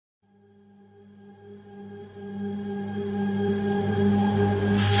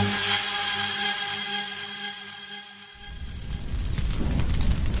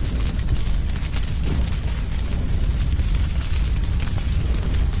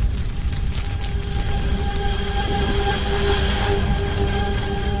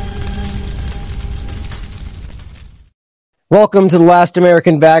Welcome to The Last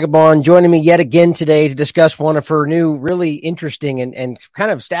American Vagabond. Joining me yet again today to discuss one of her new, really interesting and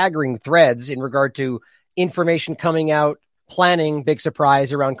kind of staggering threads in regard to information coming out, planning, big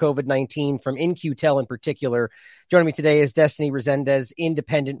surprise around COVID-19 from In-Q-Tel in particular. Joining me today is Destiny Rezendes,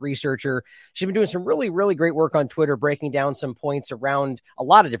 independent researcher. She's been doing some really, really great work on Twitter, breaking down some points around a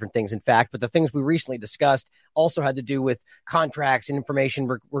lot of different things, in fact. But the things we recently discussed also had to do with contracts and information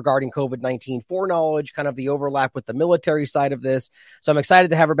regarding COVID-19 foreknowledge, kind of the overlap with the military side of this. So I'm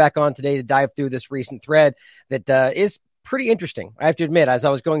excited to have her back on today to dive through this recent thread that is pretty interesting. I have to admit, as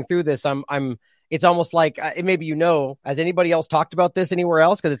I was going through this, it's almost like maybe has anybody else talked about this anywhere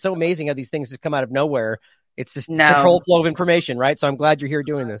else? Because it's so amazing how these things just come out of nowhere. It's just controlled flow of information, right? So I'm glad you're here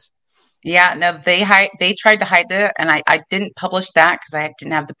doing this. Yeah, no, they tried to hide it, and I didn't publish that because I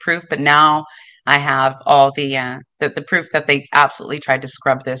didn't have the proof. But now I have all the proof that they absolutely tried to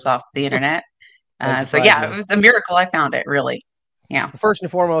scrub this off the internet. So yeah, it was a miracle I found it, really. Yeah. First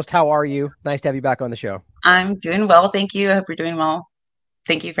and foremost, how are you? Nice to have you back on the show. I'm doing well, thank you. I hope you're doing well.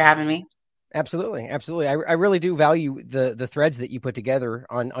 Thank you for having me. Absolutely. I really do value the threads that you put together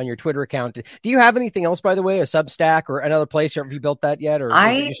on your Twitter account. Do you have anything else, by the way, a Substack or another place? Have you built that yet? Or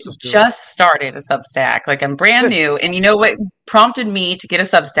I just started a Substack. Like, I'm brand new. And you know what prompted me to get a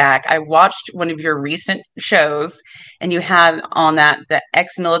Substack? I watched one of your recent shows, and you had on that the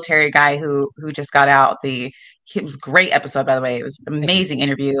ex-military guy who just got out. It was a great episode, by the way. It was an amazing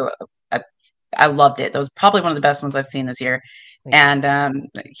interview. I loved it. That was probably one of the best ones I've seen this year. And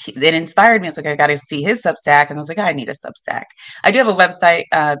it inspired me. I was like, I got to see his Substack. And I was like, I need a Substack. I do have a website,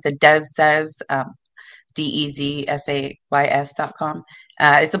 the Des Says, DEZSAYS.com.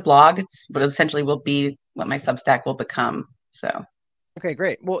 It's a blog. It's what essentially will be what my Substack will become. So. Okay,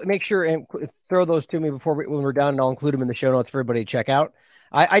 great. Well, make sure and throw those to me when we're done, and I'll include them in the show notes for everybody to check out.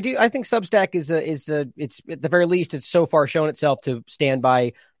 I think Substack is it's at the very least, it's so far shown itself to stand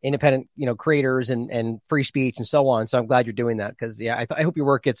by independent, creators and free speech and so on. So I'm glad you're doing that because I hope your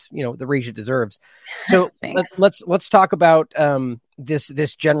work gets, the reach it deserves. So let's talk about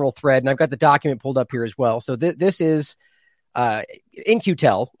this general thread, and I've got the document pulled up here as well. So this is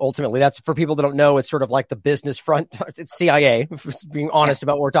In-Q-Tel. Ultimately, that's for people that don't know. It's sort of like the business front. It's CIA, being honest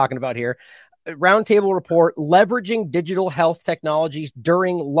about what we're talking about here. Roundtable report, leveraging digital health technologies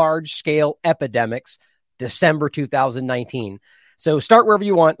during large-scale epidemics, December 2019. So start wherever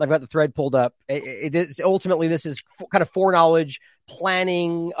you want. I've got the thread pulled up. This is kind of foreknowledge,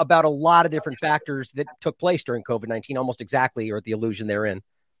 planning about a lot of different factors that took place during COVID-19, almost exactly, or the illusion they're in.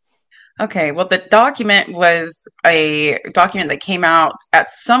 Okay, well, the document was a document that came out at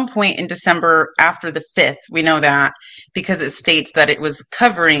some point in December after the 5th. We know that because it states that it was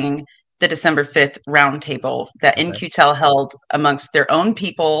covering the December 5th roundtable that In-Q-Tel held amongst their own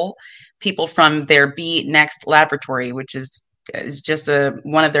people from their B Next laboratory, which is just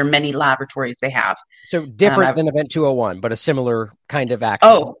one of their many laboratories they have. So different than Event 201, but a similar kind of action.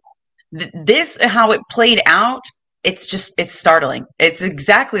 Oh, this, how it played out, it's startling. It's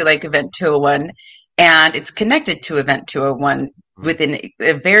exactly like Event 201, and it's connected to Event 201 within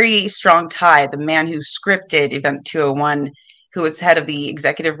a very strong tie. The man who scripted Event 201, who was head of the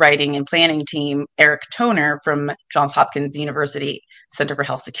executive writing and planning team, Eric Toner from Johns Hopkins University Center for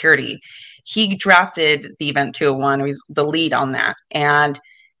Health Security. He drafted the Event 201. He was the lead on that. And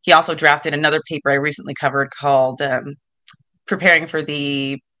he also drafted another paper I recently covered called Preparing for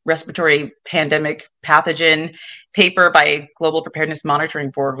the Respiratory Pandemic Pathogen paper by Global Preparedness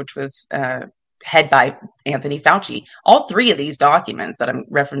Monitoring Board, which was head by Anthony Fauci. All three of these documents that I'm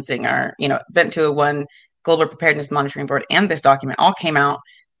referencing are, Event 201, Global Preparedness Monitoring Board, and this document all came out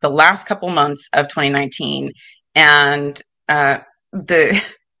the last couple months of 2019. And the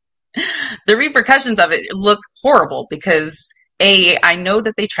repercussions of it look horrible because I know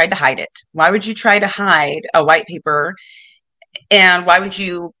that they tried to hide it. Why would you try to hide a white paper? And why would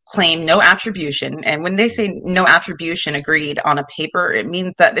you claim no attribution? And when they say no attribution agreed on a paper, it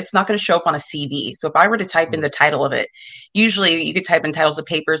means that it's not going to show up on a CV. So if I were to type in the title of it, usually you could type in titles of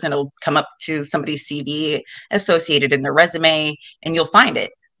papers and it'll come up to somebody's CV associated in their resume, and you'll find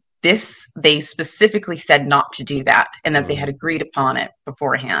it. They specifically said not to do that, and that they had agreed upon it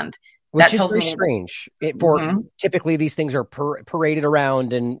beforehand. Which that tells me strange. Typically these things are paraded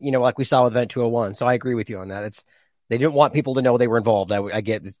around, and like we saw with Event 201. So I agree with you on that. They didn't want people to know they were involved. I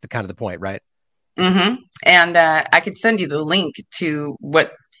get it's the point, right? Mm-hmm. And I could send you the link to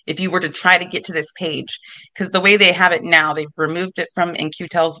what, if you were to try to get to this page, because the way they have it now, they've removed it from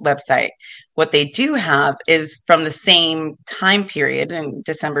In-Q-Tel's website. What they do have is from the same time period in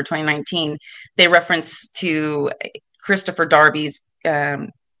December 2019, they reference to Christopher Darby's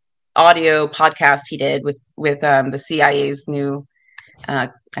audio podcast he did with the CIA's new. I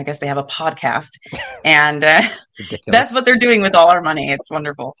guess they have a podcast, and that's what they're doing with all our money. It's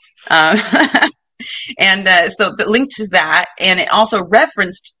wonderful. And so the link to that, and it also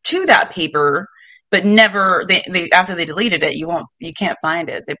referenced to that paper, but never they after they deleted it, you can't find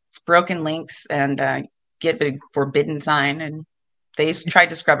it. It's broken links and get a forbidden sign, and they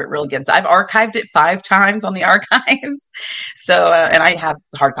tried to scrub it real good. So I've archived it 5 times on the archives. So and I have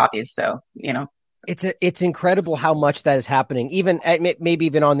hard copies, so it's incredible how much that is happening. Even maybe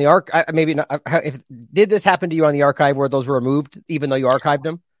even on the maybe not, if did this happen to you on the archive where those were removed, even though you archived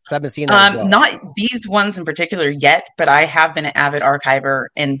them? So I've been seeing that. Well. Not these ones in particular yet, but I have been an avid archiver,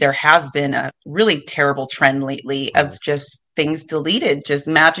 and there has been a really terrible trend lately of just things deleted, just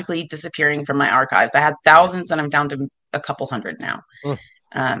magically disappearing from my archives. I had thousands, and I'm down to a couple hundred now.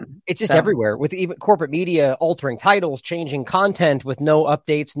 It's just everywhere, with even corporate media altering titles, changing content with no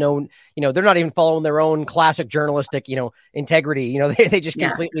updates, they're not even following their own classic journalistic, integrity. They just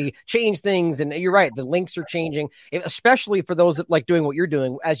completely change things. And you're right. The links are changing, especially for those that like doing what you're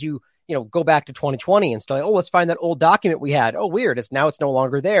doing as you go back to 2020 and stuff. Oh, let's find that old document we had. Oh, weird. It's no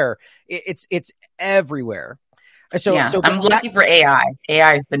longer there. It's everywhere. So I'm lucky for AI.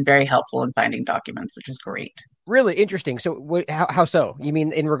 AI has been very helpful in finding documents, which is great. Really interesting. So how so? You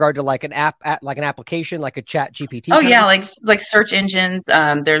mean in regard to like an app, like an application, like a Chat GPT? Oh yeah, like search engines.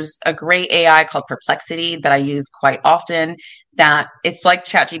 There's a great AI called Perplexity that I use quite often. That it's like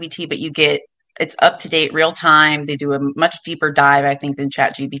Chat GPT, but it's up to date, real time. They do a much deeper dive, I think, than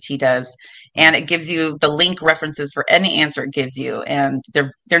Chat GPT does, and it gives you the link references for any answer it gives you, and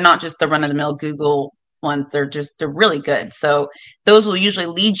they're not just the run of the mill Google ones. They're really good. So those will usually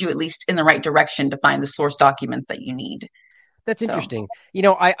lead you at least in the right direction to find the source documents that you need. That's interesting.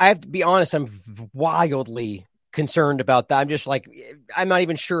 I have to be honest, I'm wildly concerned about that. I'm just like, I'm not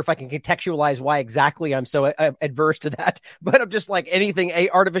even sure if I can contextualize why exactly I'm so adverse to that, but I'm just like anything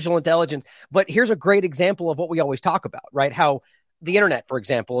artificial intelligence. But here's a great example of what we always talk about, right? How the internet, for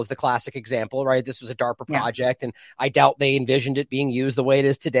example, is the classic example, right? This was a DARPA project, and I doubt they envisioned it being used the way it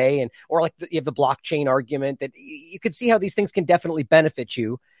is today. Or like you have the blockchain argument that you could see how these things can definitely benefit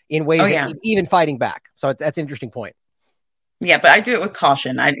you in ways, even fighting back. So that's an interesting point. Yeah, but I do it with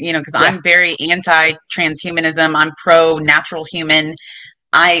caution. Because I'm very anti-transhumanism. I'm pro-natural human.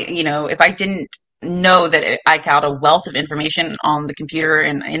 If I didn't know that I got a wealth of information on the computer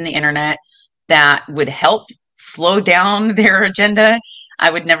and in the internet that would help slow down their agenda,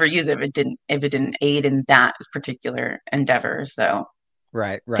 I would never use it if it didn't aid in that particular endeavor. So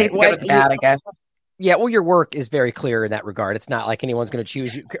right. Take the good with the bad, I guess. Yeah, well, your work is very clear in that regard. It's not like anyone's going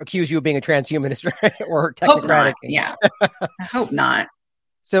to accuse you of being a transhumanist or technocratic. Hope not. Yeah, I hope not.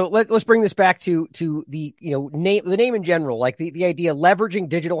 So let's bring this back to the name in general, like the idea of leveraging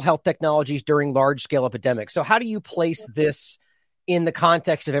digital health technologies during large scale epidemics. So how do you place this in the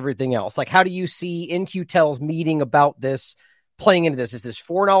context of everything else? Like, how do you see In-Q-Tel's meeting about this playing into this? Is this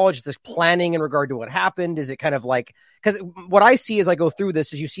foreknowledge? Is this planning in regard to what happened? Is it kind of like, because what I see as I go through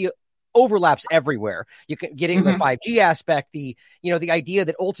this is you see overlaps everywhere. You can get into the 5G aspect, the idea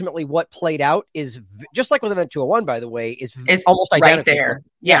that ultimately what played out is just like with Event 201, by the way, is almost identical. Right there.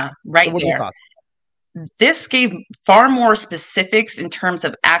 Yeah, right so there. This gave far more specifics in terms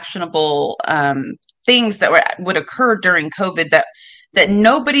of actionable things that would occur during COVID that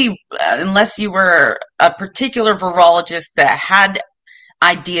nobody, unless you were a particular virologist that had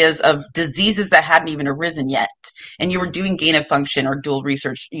ideas of diseases that hadn't even arisen yet, and you were doing gain of function or dual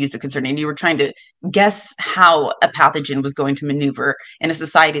research use of concern, and you were trying to guess how a pathogen was going to maneuver in a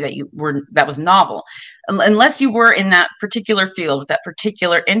society that was novel. Unless you were in that particular field with that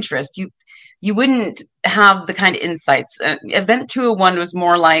particular interest, you wouldn't have the kind of insights. Event 201 was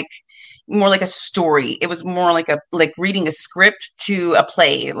more like a story. It was more like reading a script to a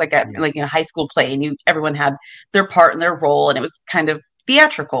play, like a high school play, and everyone had their part and their role, and it was kind of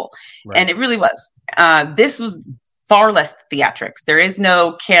theatrical. Right. And it really was. This was far less theatrics. There is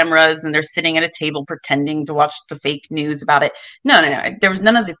no cameras and they're sitting at a table pretending to watch the fake news about it. No. There was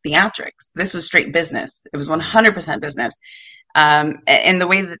none of the theatrics. This was straight business. It was 100% business. And the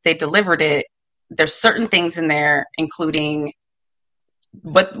way that they delivered it, there's certain things in there, including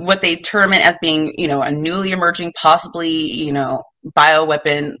what they term it as being, a newly emerging, possibly,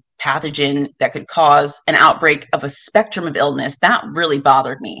 bioweapon pathogen that could cause an outbreak of a spectrum of illness. That really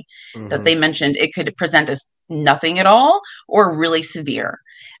bothered me, that they mentioned it could present as nothing at all or really severe.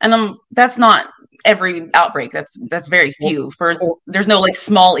 And that's not every outbreak. That's very few. There's no like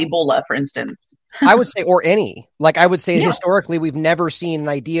small Ebola, for instance. I would say, or any, like I would say Yeah. historically, we've never seen an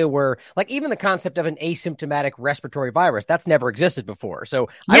idea where, like, even the concept of an asymptomatic respiratory virus, that's never existed before. So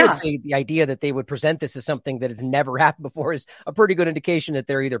I would Yeah. say the idea that they would present this as something that has never happened before is a pretty good indication that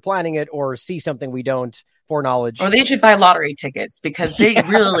they're either planning it or see something we don't Or foreknowledge. they should buy lottery tickets because they Yeah,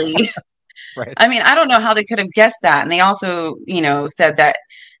 really, right. I mean, I don't know how they could have guessed that. And they also, said that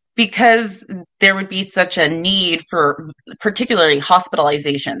because there would be such a need for particularly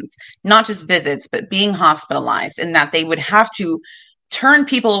hospitalizations, not just visits, but being hospitalized, and that they would have to turn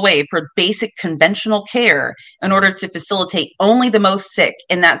people away for basic conventional care in order to facilitate only the most sick,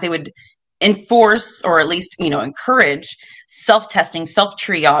 and that they would enforce or at least, encourage self-testing,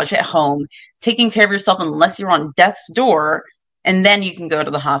 self-triage at home, taking care of yourself unless you're on death's door, and then you can go to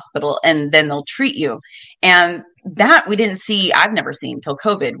the hospital and then they'll treat you. And that we didn't see, I've never seen until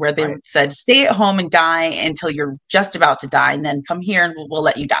COVID, where they Right. said, stay at home and die until you're just about to die, and then come here and we'll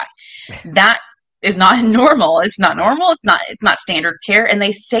let you die. That is not normal. It's not normal. It's not standard care. And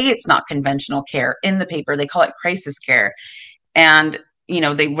they say it's not conventional care in the paper. They call it crisis care. And,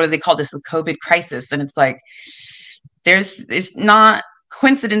 what do they call this? The COVID crisis. And it's like, there's not,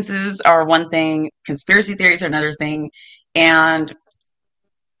 coincidences are one thing, conspiracy theories are another thing. And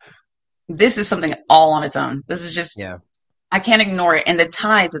this is something all on its own. This is just, Yeah. I can't ignore it. And the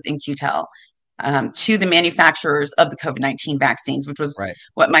ties with In-Q-Tel to the manufacturers of the COVID-19 vaccines, which was Right.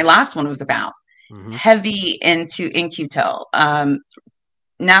 what my last one was about. Mm-hmm. Heavy into In-Q-Tel.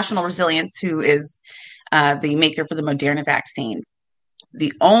 National Resilience, who is the maker for the Moderna vaccine,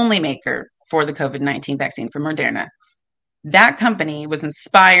 the only maker for the COVID-19 vaccine for Moderna. That company was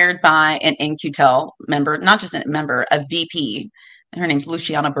inspired by an In-Q-Tel member, not just a member, a VP. Her name's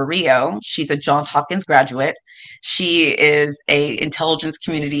Luciana Barrio. She's a Johns Hopkins graduate. She is a intelligence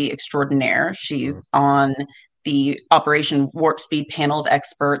community extraordinaire. She's on the Operation Warp Speed panel of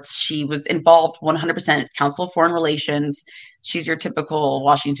experts. She was involved 100% Council of Foreign Relations. She's your typical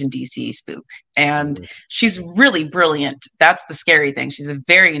Washington, D.C. spook. And she's really brilliant. That's the scary thing. She's a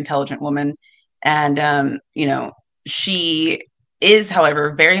very intelligent woman. And, she is,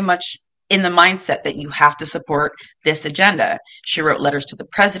 however, very much in the mindset that you have to support this agenda. She wrote letters to the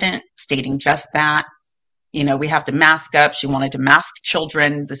president stating just that. We have to mask up. She wanted to mask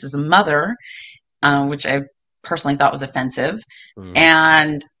children. This is a mother, which I personally thought was offensive.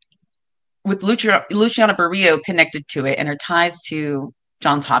 And with Luciana Barrio connected to it and her ties to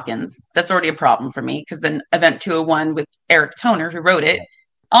Johns Hopkins, that's already a problem for me, because then Event 201 with Eric Toner, who wrote it,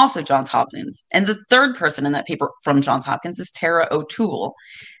 also Johns Hopkins. And the third person in that paper from Johns Hopkins is Tara O'Toole,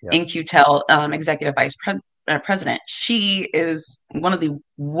 In-Q-Tel executive vice president. She is one of the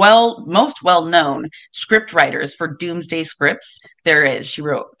most well-known script writers for doomsday scripts there is. She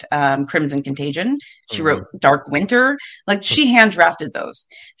wrote Crimson Contagion. She wrote Dark Winter. Like, she hand drafted those.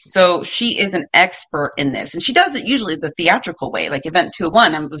 So she is an expert in this. And she does it usually the theatrical way. Like Event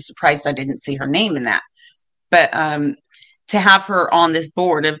 201, I was surprised I didn't see her name in that. But to have her on this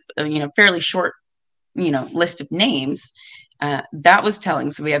board of, fairly short, list of names, that was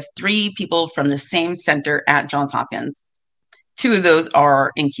telling. So we have 3 people from the same center at Johns Hopkins. 2 of those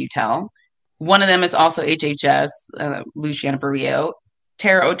are In-Q-Tel. One of them is also HHS, Luciana Barrio.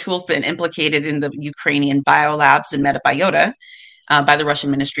 Tara O'Toole's been implicated in the Ukrainian biolabs in Metabiota by the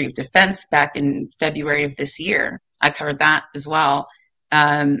Russian Ministry of Defense back in February of this year. I covered that as well.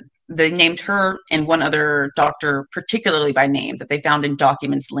 They named her and one other doctor particularly by name that they found in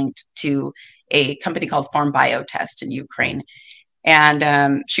documents linked to a company called Farm Biotest in Ukraine.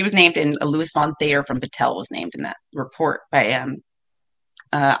 And she was named, and Louis von Thayer from Battelle was named in that report by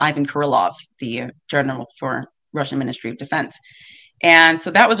Ivan Kirillov, the general for Russian Ministry of Defense. And so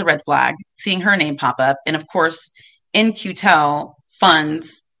that was a red flag, seeing her name pop up. And of course, In-Q-Tel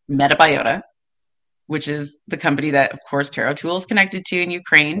funds Metabiota, which is the company that, of course, Tara O'Toole is connected to in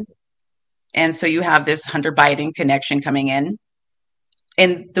Ukraine. And so you have this Hunter Biden connection coming in.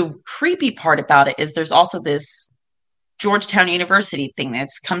 And the creepy part about it is there's also this Georgetown University thing that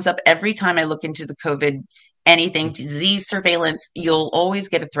comes up every time I look into the COVID anything disease surveillance. You'll always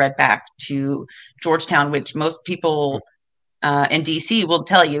get a thread back to Georgetown, which most people in DC will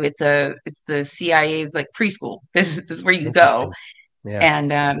tell you it's the CIA's like preschool. This is where you go. Yeah.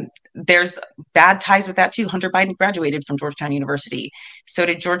 And there's bad ties with that too. Hunter Biden graduated from Georgetown University. So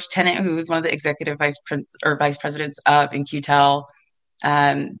did George Tenet, who was one of the executive vice presidents of In-Q-Tel.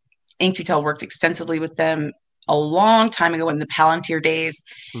 In-Q-Tel worked extensively with them a long time ago in the Palantir days.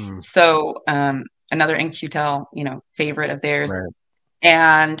 So another In-Q-Tel, favorite of theirs. Right.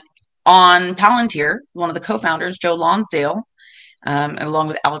 And on Palantir, one of the co-founders, Joe Lonsdale, along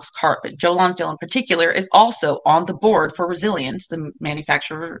with Alex Karp, but Joe Lonsdale in particular is also on the board for Resilience, the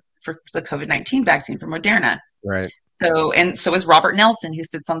manufacturer for the COVID-19 vaccine for Moderna. Right. So, and so is Robert Nelson, who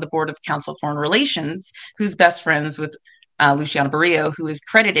sits on the board of Council of Foreign Relations, who's best friends with Luciana Barrio, who is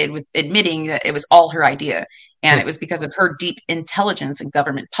credited with admitting that it was all her idea. And it was because of her deep intelligence in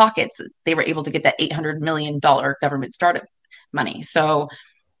government pockets that they were able to get that $800 million government startup money. So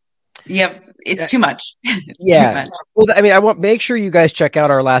it's too much. It's too much. Well, I mean, I want make sure you guys check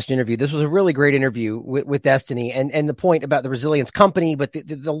out our last interview. This was a really great interview with Destiny, and the point about the resilience company, but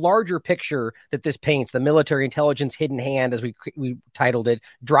the larger picture that this paints, the military intelligence hidden hand, as we titled it,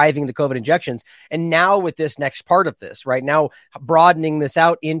 driving the COVID injections. And now with this next part of this, right now, broadening this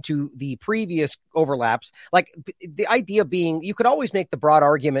out into the previous overlaps, like the idea being, you could always make the broad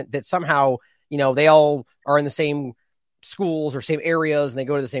argument that somehow, they all are in the same schools or same areas and they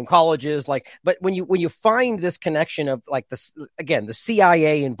go to the same colleges, but when you find this connection of the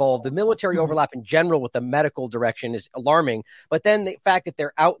CIA involved, the military overlap in general with the medical direction is alarming, but then the fact that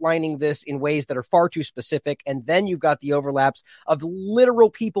they're outlining this in ways that are far too specific, and then you've got the overlaps of literal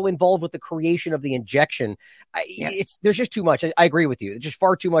people involved with the creation of the injection, there's just too much. I agree with you. It's just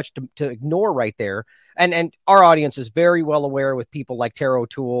far too much to ignore right there. And our audience is very well aware with people like Tara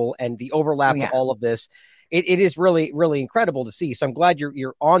O'Toole and the overlap of all of this. It is really, really incredible to see. So I'm glad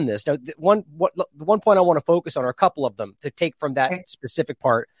you're on this. Now, the one point I want to focus on, or a couple of them to take from that specific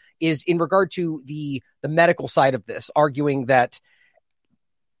part, is in regard to the medical side of this, arguing that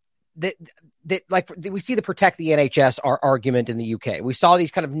we see the protect the NHS argument in the UK. We saw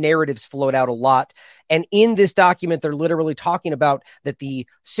these kind of narratives float out a lot. And in this document, they're literally talking about that the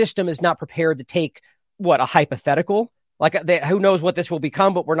system is not prepared to take a hypothetical. Who knows what this will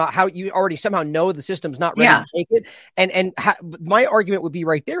become, but we're not. How you already somehow know the system's not ready to take it, and my argument would be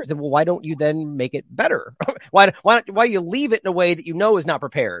right there is that, well, why don't you then make it better? why do you leave it in a way that is not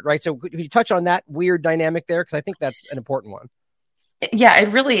prepared, right? So could you touch on that weird dynamic there, because I think that's an important one. Yeah, it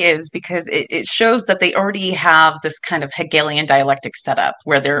really is, because it shows that they already have this kind of Hegelian dialectic set up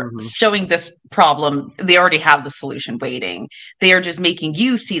where they're showing this problem. They already have the solution waiting. They are just making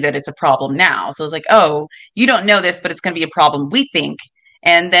you see that it's a problem now. So it's like, oh, you don't know this, but it's going to be a problem, we think.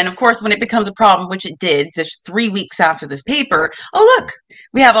 And then, of course, when it becomes a problem, which it did just 3 weeks after this paper, oh, look,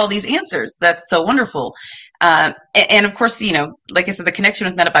 we have all these answers. That's so wonderful. And of course, like I said, the connection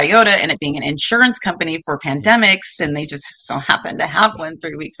with Metabiota and it being an insurance company for pandemics, and they just so happen to have one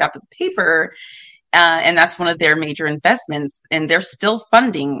 3 weeks after the paper. And that's one of their major investments. And they're still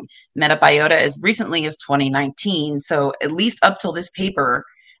funding Metabiota as recently as 2019. So at least up till this paper,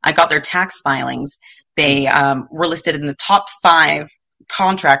 I got their tax filings. They were listed in the top 5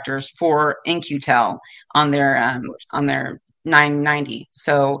 contractors for InQtel on their 990.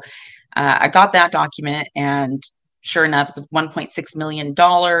 So I got that document, and sure enough, it's $1.6 million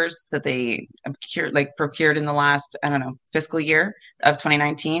that they procured in the last, fiscal year of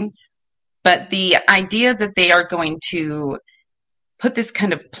 2019. But the idea that they are going to put this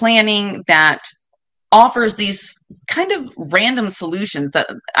kind of planning that offers these kind of random solutions that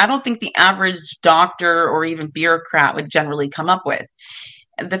I don't think the average doctor or even bureaucrat would generally come up with.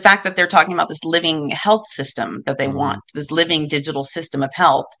 The fact that they're talking about this living health system that they want, this living digital system of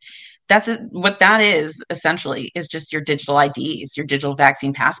health, what that is essentially is just your digital IDs, your digital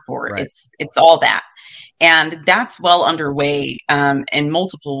vaccine passport. Right. It's all that. And that's well underway in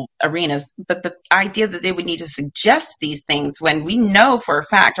multiple arenas. But the idea that they would need to suggest these things when we know for a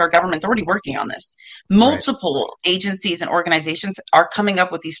fact our government's already working on this. Multiple agencies and organizations are coming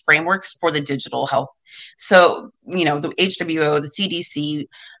up with these frameworks for the digital health. So, the HWO, the CDC,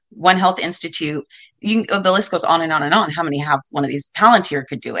 One Health Institute, the list goes on and on and on. How many have one of these? Palantir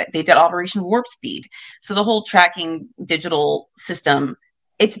could do it. They did Operation Warp Speed. So the whole tracking digital system,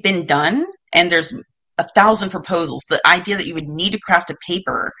 it's been done, and there's 1,000 proposals. The idea that you would need to craft a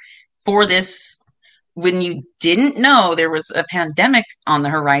paper for this when you didn't know there was a pandemic on the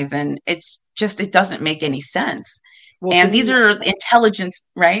horizon, it doesn't make any sense. Well, and these are intelligence,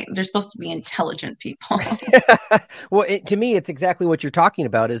 right? They're supposed to be intelligent people. Well, to me, it's exactly what you're talking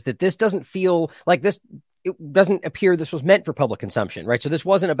about, is that this doesn't feel like this. It doesn't appear this was meant for public consumption, right? So this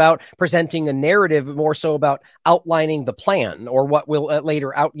wasn't about presenting a narrative, more so about outlining the plan or what will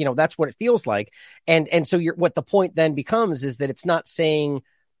later out, that's what it feels like. And so what the point then becomes is that it's not saying,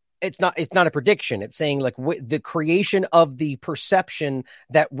 it's not a prediction. It's saying the creation of the perception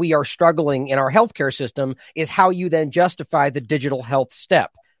that we are struggling in our healthcare system is how you then justify the digital health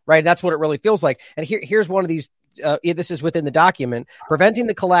step, right? That's what it really feels like. And here's one of these. This is within the document, preventing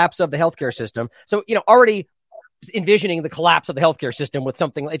the collapse of the healthcare system. So, already envisioning the collapse of the healthcare system with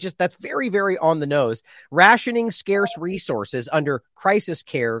something like just that's very, very on the nose. Rationing scarce resources under crisis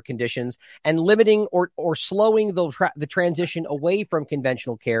care conditions and limiting or slowing the transition away from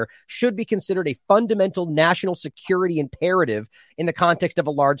conventional care should be considered a fundamental national security imperative in the context of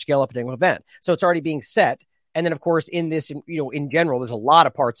a large-scale epidemic event. So it's already being set. And then, of course, in this, in general, there's a lot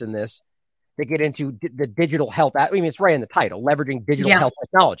of parts in this that get into the digital health. I mean, it's right in the title, leveraging digital health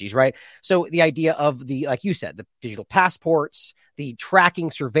technologies, right? So the idea of like you said, the digital passports, the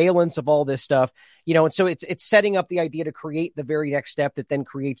tracking surveillance of all this stuff, and so it's setting up the idea to create the very next step that then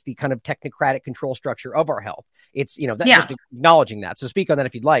creates the kind of technocratic control structure of our health. It's, just acknowledging that. So speak on that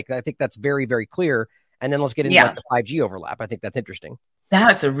if you'd like. I think that's very, very clear. And then let's get into like the 5G overlap. I think that's interesting.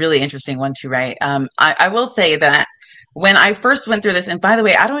 That's a really interesting one too, right? I will say that when I first went through this, and by the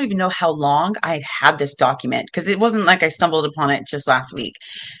way, I don't even know how long I had this document because it wasn't like I stumbled upon it just last week.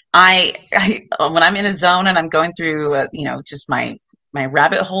 I when I'm in a zone and I'm going through, just my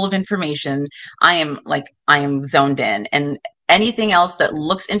rabbit hole of information, I am zoned in, and anything else that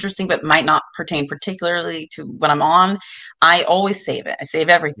looks interesting but might not pertain particularly to what I'm on, I always save it. I save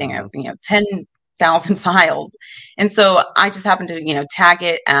everything. I have 10,000 files. And so I just happened to, tag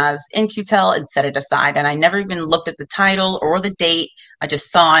it as In-Q-Tel and set it aside. And I never even looked at the title or the date. I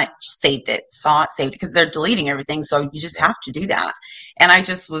just saw it, saved it, because they're deleting everything. So you just have to do that. And I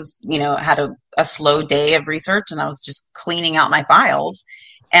just was, had a slow day of research and I was just cleaning out my files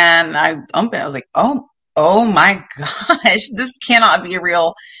and I opened it. I was like, oh my gosh, this cannot be a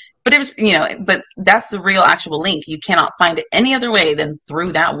real. But it was, but that's the real actual link. You cannot find it any other way than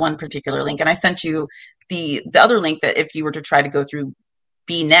through that one particular link. And I sent you the other link that if you were to try to go through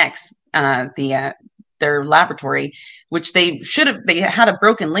BNext, their laboratory, which they had a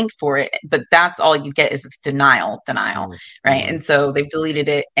broken link for it, but that's all you get is this denial, right? And so they've deleted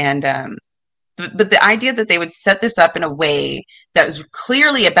it. And, but the idea that they would set this up in a way that was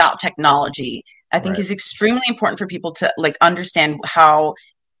clearly about technology, I think is extremely important for people to understand how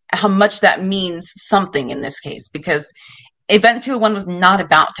much that means something in this case, because Event 201 was not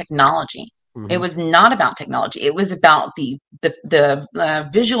about technology. Mm-hmm. It was not about technology. It was about the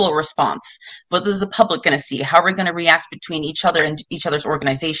visual response. What is the public going to see? How are we going to react between each other and each other's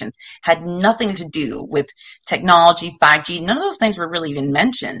organizations? Had nothing to do with technology, 5G. None of those things were really even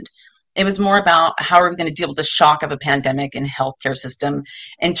mentioned. It was more about how are we going to deal with the shock of a pandemic and healthcare system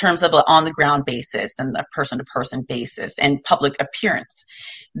in terms of an on-the-ground basis and a person-to-person basis and public appearance.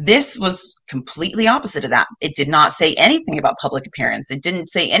 This was completely opposite of that. It did not say anything about public appearance. It didn't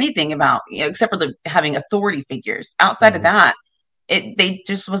say anything about, except for having authority figures. Outside of that, they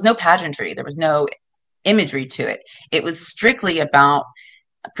just was no pageantry. There was no imagery to it. It was strictly about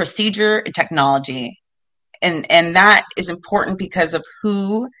procedure and technology. And that is important because of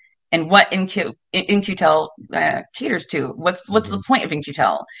who and what In-Q-Tel caters to. What's the point of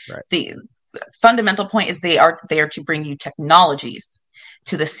In-Q-Tel? Right. The fundamental point is they are to bring you technologies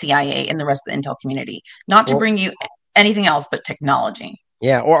to the CIA and the rest of the intel community, not to bring you anything else but technology.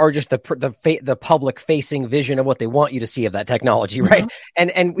 Yeah, or just the public facing vision of what they want you to see of that technology, right?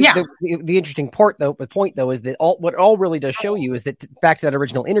 Mm-hmm. The interesting point though is that what all really does show you is that, back to that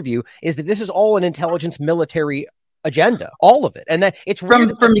original interview, is that this is all an intelligence military agenda, all of it, and that it's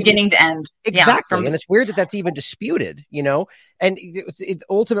from beginning to end. Exactly, and it's weird that that's even disputed, And it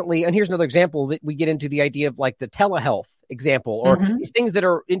ultimately, and here's another example that we get into the idea of like the telehealth example, or these things that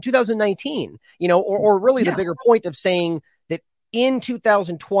are in 2019, or really the bigger point of saying that in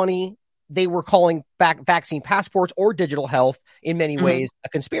 2020 they were calling back vaccine passports or digital health in many ways a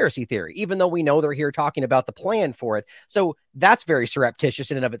conspiracy theory, even though we know they're here talking about the plan for it. So that's very surreptitious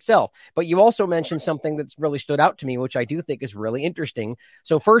in and of itself. But you also mentioned something that's really stood out to me, which I do think is really interesting.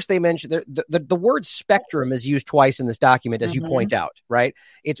 So first they mentioned the word spectrum is used twice in this document, as you point out, right?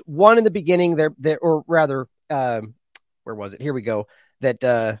 It's one in the beginning there, or rather, where was it? Here we go.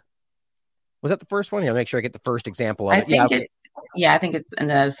 That, was that the first one? Make sure I get the first example of it. I think it's in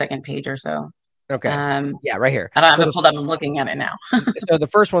the second page or so. Okay. Right here. I don't have it pulled up. I'm looking at it now. So the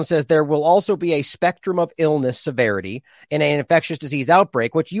first one says there will also be a spectrum of illness severity in an infectious disease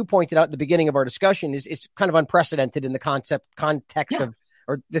outbreak, which you pointed out at the beginning of our discussion is kind of unprecedented in the context of,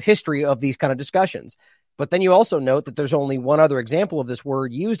 or the history of these kind of discussions. But then you also note that there's only one other example of this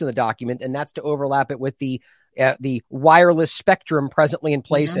word used in the document, and that's to overlap it with the wireless spectrum presently in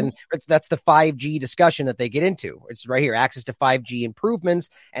place. And that's the 5G discussion that they get into. It's right here, access to 5G improvements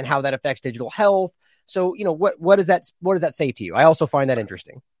and how that affects digital health. So, what does that say to you? I also find that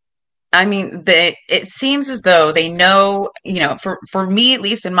interesting. I mean, it seems as though they know, for me, at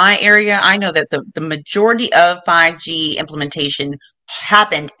least in my area, I know that the majority of 5G implementation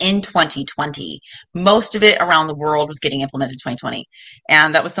happened in 2020. Most of it around the world was getting implemented in 2020.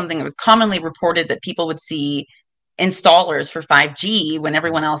 And that was something that was commonly reported, that people would see installers for 5G when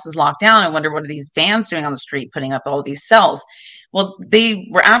everyone else is locked down and wonder, what are these vans doing on the street putting up all these cells? Well, they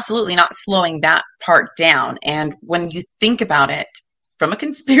were absolutely not slowing that part down. And when you think about it from a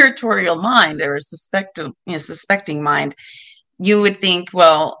conspiratorial mind or a suspecting mind, you would think,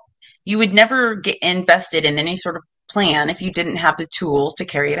 well, you would never get invested in any sort of plan if you didn't have the tools to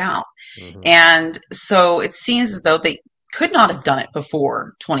carry it out. Mm-hmm. And so it seems as though they could not have done it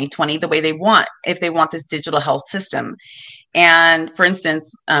before 2020 the way they want, if they want this digital health system. And for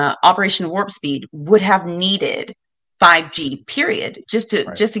instance, Operation Warp Speed would have needed 5G, period, just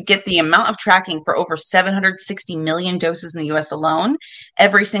to get the amount of tracking for over 760 million doses in the US alone.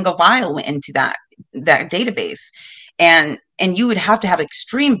 Every single vial went into that database. And you would have to have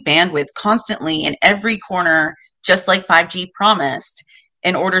extreme bandwidth constantly in every corner, just like 5G promised,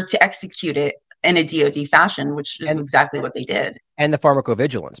 in order to execute it in a DoD fashion, which is exactly what they did. And the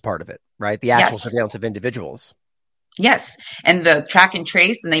pharmacovigilance part of it, right? The actual surveillance of individuals. Yes. And the track and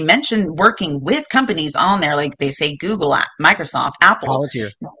trace, and they mentioned working with companies on there, like they say Google, Microsoft, Apple.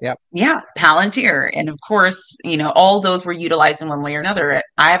 Palantir. Yep. Yeah, Palantir. And of course, all those were utilized in one way or another.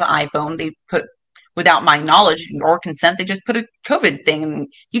 I have an iPhone. They put, without my knowledge or consent, they just put a COVID thing and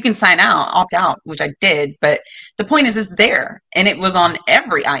you can sign out, opt out, which I did. But the point is, it's there. And it was on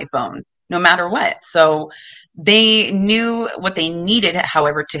every iPhone, no matter what. So they knew what they needed,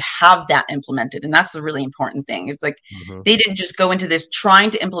 however, to have that implemented. And that's the really important thing. It's like they didn't just go into this trying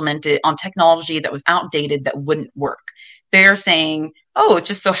to implement it on technology that was outdated, that wouldn't work. They're saying, oh, it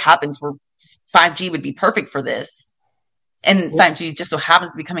just so happens 5G would be perfect for this. And 5G just so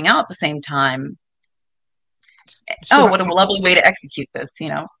happens to be coming out at the same time. So what a lovely way to execute this,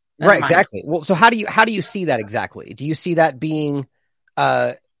 Right, exactly. Well, so how do you see that exactly? Do you see that being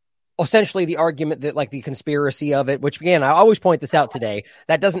essentially the argument that, like, the conspiracy of it, which, again, I always point this out today,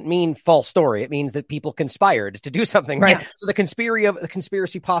 that doesn't mean false story. It means that people conspired to do something, right? Yeah. So the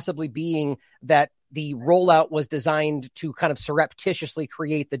conspiracy possibly being that the rollout was designed to kind of surreptitiously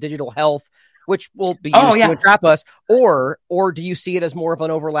create the digital health, which will be used to entrap us, or do you see it as more of an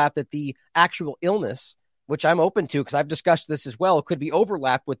overlap that the actual illness, which I'm open to because I've discussed this as well, could be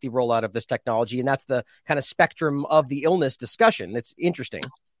overlapped with the rollout of this technology, and that's the kind of spectrum of the illness discussion. It's interesting.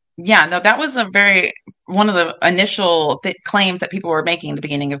 Yeah, no, that was one of the initial claims that people were making at the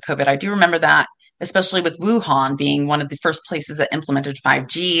beginning of COVID. I do remember that, especially with Wuhan being one of the first places that implemented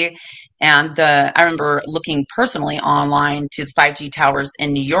 5G. And I remember looking personally online to the 5G towers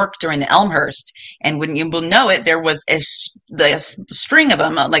in New York during the Elmhurst. And when you will know it, there was a string of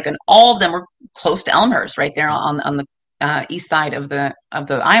them, all of them were close to Elmhurst, right there on the east side of the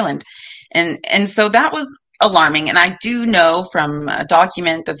island. And so that was alarming. And I do know from a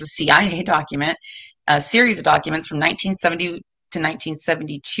document that's a CIA document, a series of documents from 1970 to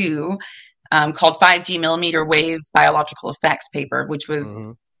 1972 called 5G millimeter wave biological effects paper, which was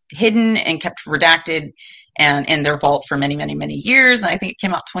hidden and kept redacted and in their vault for many, many, many years. And I think it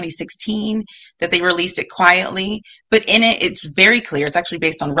came out 2016 that they released it quietly. But in it, it's very clear. It's actually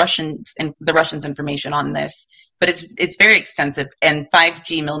based on the Russians' information on this. But it's very extensive, and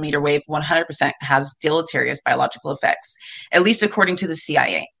 5G millimeter wave 100% has deleterious biological effects, at least according to the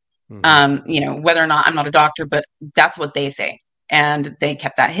CIA. Whether or not, I'm not a doctor, but that's what they say, and they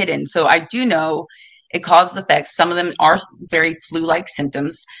kept that hidden. So I do know it causes effects. Some of them are very flu-like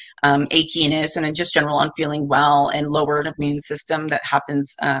symptoms, achiness, and just general unfeeling well, and lowered immune system that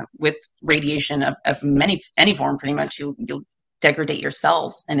happens with radiation of any form. Pretty much, you'll degrade your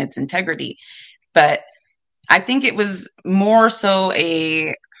cells and its integrity, but I think it was more so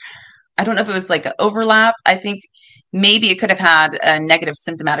I don't know if it was like an overlap. I think maybe it could have had a negative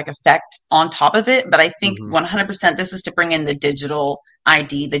symptomatic effect on top of it. But I think 100% this is to bring in the digital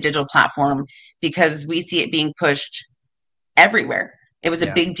ID, the digital platform, because we see it being pushed everywhere. It was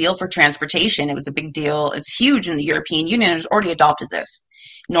a big deal for transportation. It was a big deal. It's huge in the European Union. Has already adopted this.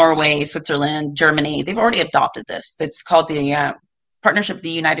 Norway, Switzerland, Germany, they've already adopted this. It's called the Partnership of the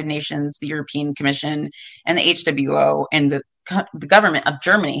United Nations, the European Commission, and the HWO, and the government of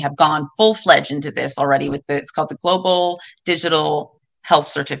Germany have gone full-fledged into this already with it's called the Global Digital Health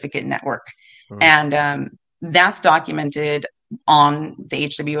Certificate Network. And that's documented on the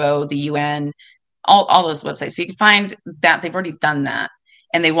HWO, the UN, all those websites. So you can find that they've already done that.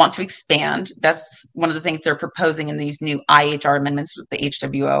 And they want to expand. That's one of the things they're proposing in these new IHR amendments with the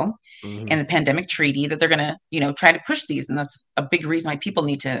HWO and the pandemic treaty, that they're going to, try to push these. And that's a big reason why people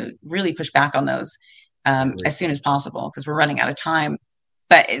need to really push back on those as soon as possible, because we're running out of time.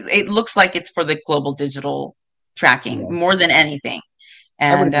 But it looks like it's for the global digital tracking more than anything.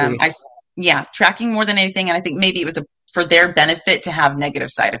 I would And agree. yeah, tracking more than anything. And I think maybe it was for their benefit to have negative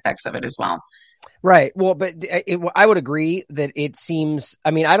side effects of it as well. Right. Well, but I would agree that it seems,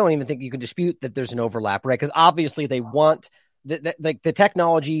 I mean, I don't even think you can dispute that there's an overlap, right? Because obviously they want like the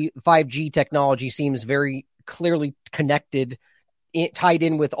technology, 5G technology seems very clearly connected, tied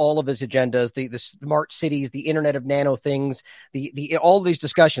in with all of his agendas, the smart cities, the Internet of Nano Things, the all of these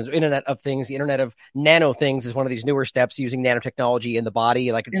discussions, Internet of Things, the Internet of Nano Things is one of these newer steps using nanotechnology in the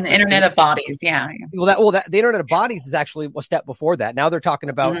body. Like In the Internet of Bodies, yeah. the Internet of Bodies is actually a step before that. Now they're talking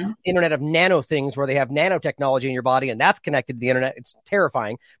about Internet of Nano Things, where they have nanotechnology in your body, and that's connected to the internet. It's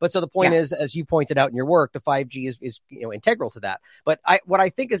terrifying. But so the point is, as you pointed out in your work, the 5G is integral to that. But what I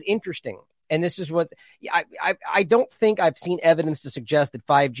think is interesting, and this is what I don't think I've seen evidence to suggest that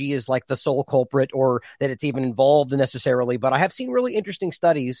 5G is like the sole culprit or that it's even involved necessarily. But I have seen really interesting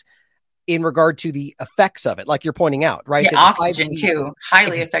studies in regard to the effects of it, like you're pointing out, right? Yeah, oxygen 5G too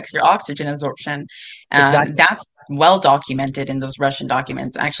highly affects your oxygen absorption. Exactly. That's well documented in those Russian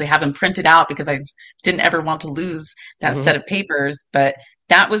documents. I actually have them printed out because I didn't ever want to lose that set of papers. But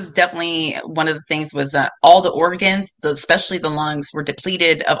that was definitely one of the things was all the organs, especially the lungs, were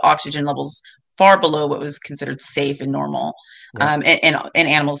depleted of oxygen levels far below what was considered safe and normal in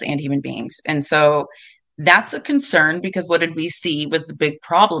animals and human beings. And so that's a concern because what did we see was the big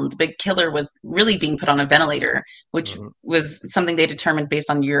problem. The big killer was really being put on a ventilator, which was something they determined based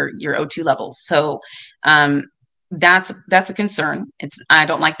on your O2 levels. So that's a concern. I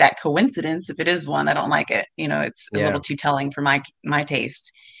don't like that coincidence. If it is one, I don't like it. It's a little too telling for my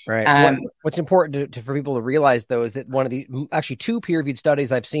taste. Right. What's important for people to realize, though, is that one of the actually two peer-reviewed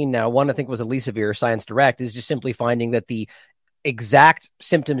studies I've seen now, one I think was Elsevier, Science Direct, is just simply finding that the exact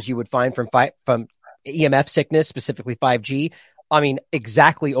symptoms you would find from EMF sickness, specifically 5G, I mean,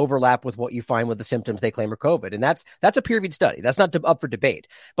 exactly overlap with what you find with the symptoms they claim are COVID. And that's a peer-reviewed study. That's not up for debate.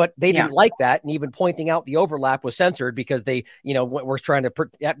 But they didn't like that. And even pointing out the overlap was censored because they, were trying to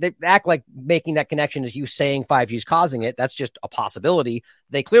they act like making that connection as you saying 5G is causing it. That's just a possibility.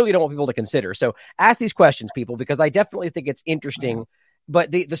 They clearly don't want people to consider. So ask these questions, people, because I definitely think it's interesting.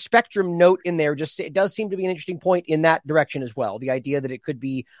 But the spectrum note in there it does seem to be an interesting point in that direction as well. The idea that it could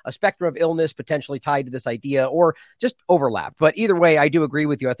be a spectrum of illness potentially tied to this idea or just overlap. But either way, I do agree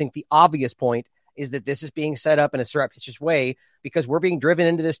with you. I think the obvious point is that this is being set up in a surreptitious way because we're being driven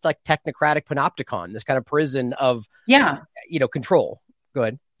into this like technocratic panopticon, this kind of prison of control. Go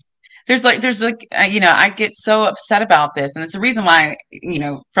ahead. There's I get so upset about this. And it's the reason why,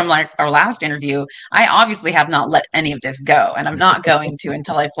 from like our last interview, I obviously have not let any of this go. And I'm not going to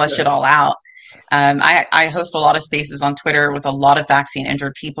until I flesh it all out. I host a lot of spaces on Twitter with a lot of vaccine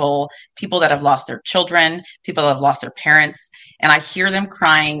injured people that have lost their children, people that have lost their parents. And I hear them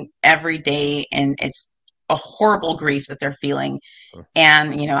crying every day. And it's a horrible grief that they're feeling.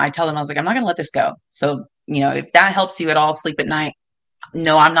 And, I tell them, I was like, I'm not going to let this go. So, if that helps you at all sleep at night,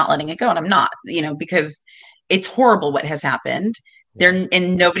 no, I'm not letting it go. And I'm not, because it's horrible what has happened there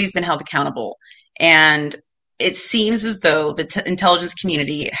and nobody's been held accountable. And it seems as though the intelligence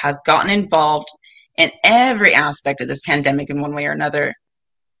community has gotten involved in every aspect of this pandemic in one way or another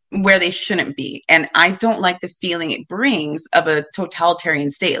where they shouldn't be. And I don't like the feeling it brings of a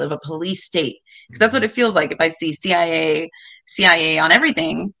totalitarian state, of a police state, because that's what it feels like. If I see CIA on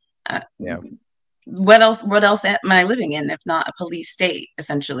everything, what else am I living in if not a police state,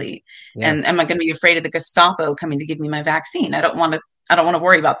 essentially? And am I going to be afraid of the Gestapo coming to give me my vaccine? I don't want to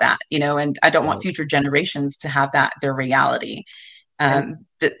worry about that, and I don't want future generations to have that their reality. Go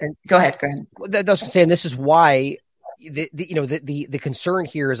ahead. That's what I'm saying. This is why the concern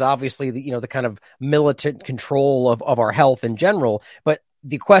here is obviously the kind of militant control of our health in general, but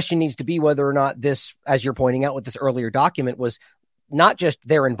the question needs to be whether or not this, as you're pointing out with this earlier document, was not just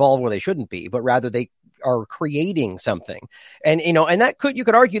they're involved where they shouldn't be, but rather they are creating something. And, and you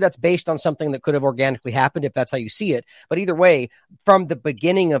could argue that's based on something that could have organically happened if that's how you see it. But either way, from the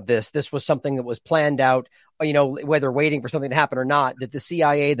beginning of this was something that was planned out, whether waiting for something to happen or not, that the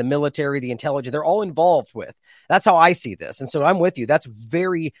CIA, the military, the intelligence, they're all involved with. That's how I see this. And so I'm with you. That's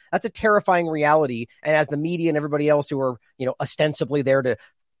a terrifying reality. And as the media and everybody else who are, ostensibly there to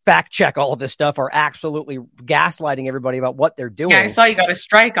fact check all of this stuff are absolutely gaslighting everybody about what they're doing. Yeah, I saw you got a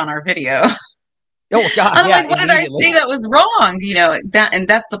strike on our video. Oh God! I'm like, what did I say that was wrong? And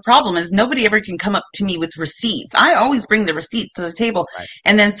that's the problem is nobody ever can come up to me with receipts. I always bring the receipts to the table,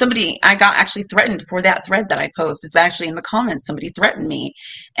 and then I got actually threatened for that thread that I post. It's actually in the comments. Somebody threatened me,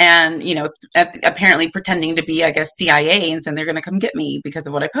 and apparently pretending to be, I guess, CIA, and saying they're going to come get me because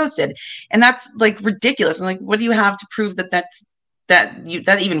of what I posted, and that's like ridiculous. And like, what do you have to prove that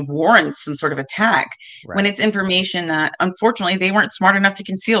that even warrants some sort of attack when it's information that unfortunately they weren't smart enough to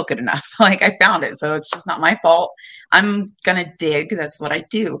conceal good enough. Like, I found it, so it's just not my fault. I'm gonna dig. That's what I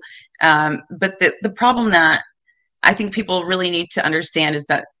do. But the problem that I think people really need to understand is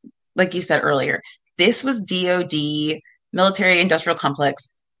that, like you said earlier, this was DoD, military industrial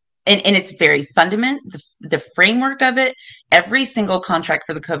complex. And it's very fundament, the framework of it. Every single contract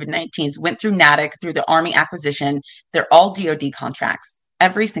for the COVID-19s went through NADIC, through the Army acquisition. They're all DoD contracts,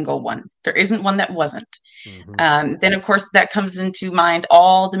 every single one. There isn't one that wasn't. Then, of course, that comes into mind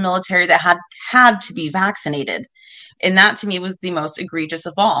all the military that had to be vaccinated. And that to me was the most egregious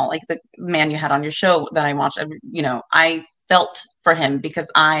of all. Like the man you had on your show that I watched, I felt for him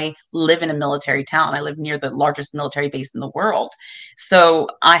because I live in a military town. I live near the largest military base in the world. So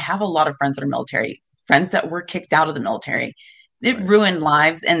I have a lot of friends that are military, friends that were kicked out of the military. It ruined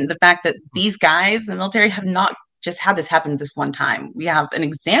lives. And the fact that these guys in the military have not just had this happen this one time. We have an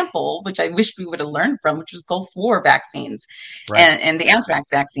example, which I wish we would have learned from, which was Gulf War vaccines and the anthrax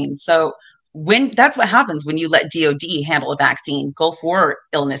vaccine. So when that's what happens when you let DoD handle a vaccine, Gulf War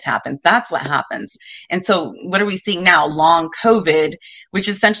illness happens. That's what happens. And so what are we seeing now? Long COVID, which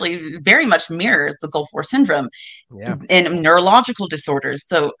essentially very much mirrors the Gulf War syndrome and neurological disorders.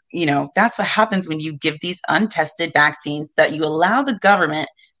 So, that's what happens when you give these untested vaccines that you allow the government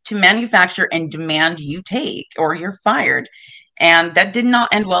to manufacture and demand you take, or you're fired. And that did not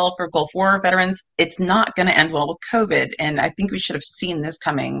end well for Gulf War veterans. It's not going to end well with COVID. And I think we should have seen this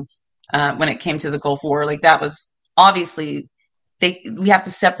coming. When it came to the Gulf War, like that was obviously we have to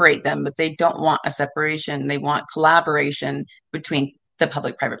separate them, but they don't want a separation. They want collaboration between the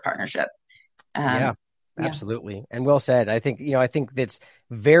public-private partnership. Absolutely. And well said. I think that's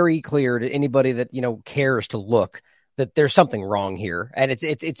very clear to anybody that, cares to look, that there's something wrong here. And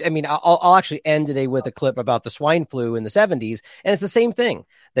it's, I mean, I'll actually end today with a clip about the swine flu in the 70s. And it's the same thing,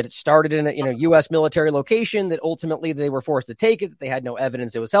 that it started in a, U.S. military location, that ultimately they were forced to take it, that they had no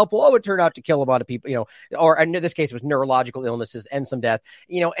evidence it was helpful. Oh, it turned out to kill a lot of people, or in this case, it was neurological illnesses and some death,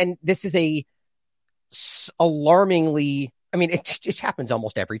 and this is a alarmingly, I mean, it just happens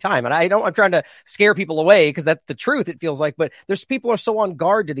almost every time. And I'm trying to scare people away because that's the truth, it feels like. But there's people are so on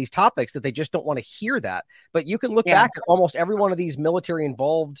guard to these topics that they just don't want to hear that. But you can look back at almost every one of these military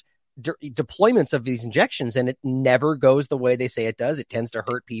involved deployments of these injections, and it never goes the way they say it does. It tends to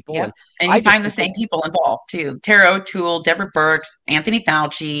hurt people. And you find the same people involved too. Tara O'Toole, Deborah Birx, Anthony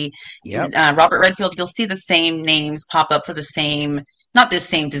Fauci, Robert Redfield. You'll see the same names pop up for the same, not the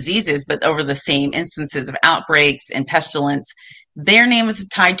same diseases, but over the same instances of outbreaks and pestilence. Their name is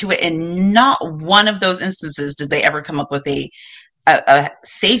tied to it. And not one of those instances did they ever come up with a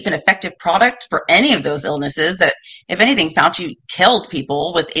safe and effective product for any of those illnesses. That, if anything, Fauci killed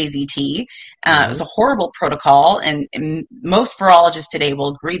people with AZT. It was a horrible protocol. And most virologists today will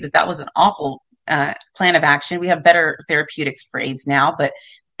agree that that was an awful plan of action. We have better therapeutics for AIDS now, but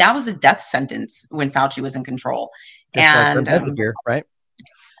that was a death sentence when Fauci was in control. Just and like Remdesivir, right?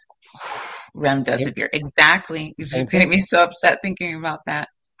 Remdesivir, exactly. It's getting me so upset thinking about that.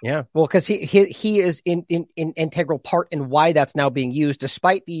 Yeah, well, because he is in integral part in why that's now being used,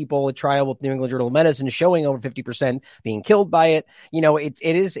 despite the Ebola trial with New England Journal of Medicine showing over 50% being killed by it. It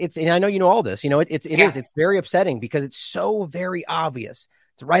is, and I know you know all this. It's very upsetting because it's so very obvious.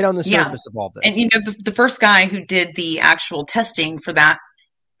 It's right on the surface of all this. And the first guy who did the actual testing for that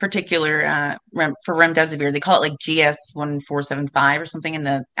particular for remdesivir, they call it like GS1475 or something in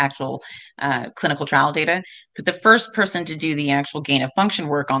the actual clinical trial data. But the first person to do the actual gain of function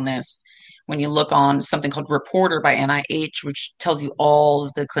work on this, when you look on something called Reporter by NIH, which tells you all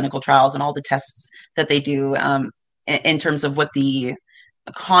of the clinical trials and all the tests that they do in terms of what the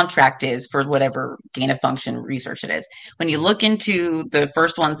contract is for whatever gain of function research it is. When you look into the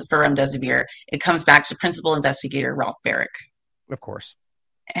first ones for remdesivir, it comes back to principal investigator Ralph Barrick. Of course.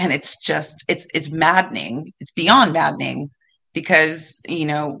 And it's just, it's maddening. It's beyond maddening because,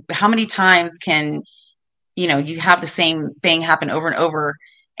 how many times can, you have the same thing happen over and over.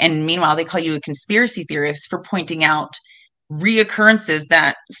 And meanwhile, they call you a conspiracy theorist for pointing out reoccurrences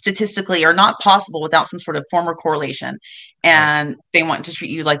that statistically are not possible without some sort of formal correlation. And they want to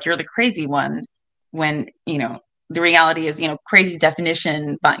treat you like you're the crazy one when, the reality is, crazy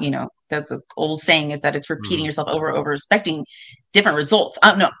definition, but, the old saying is that it's repeating yourself over and over, expecting different results.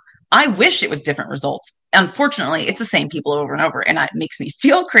 No, I wish it was different results. Unfortunately, it's the same people over and over. And it makes me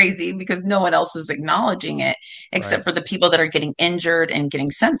feel crazy because no one else is acknowledging it except for the people that are getting injured and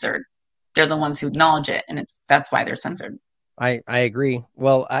getting censored. They're the ones who acknowledge it. And that's why they're censored. I agree.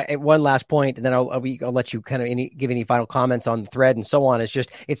 Well, one last point, and then I'll let you kind of give any final comments on the thread and so on.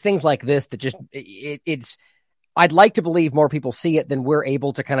 It's things like this that just it's I'd like to believe more people see it than we're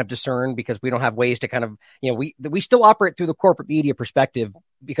able to kind of discern, because we don't have ways to kind of, we still operate through the corporate media perspective,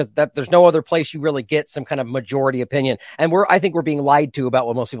 because there's no other place you really get some kind of majority opinion. And I think we're being lied to about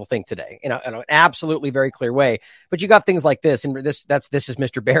what most people think today in an absolutely very clear way. But you got things like this, and this is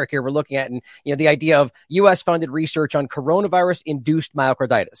Mr. Barrick here we're looking at. And, the idea of US funded research on coronavirus induced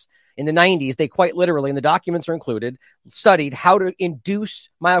myocarditis. In the 90s, they quite literally, and the documents are included, studied how to induce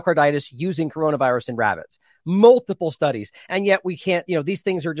myocarditis using coronavirus in rabbits. Multiple studies. And yet we can't, these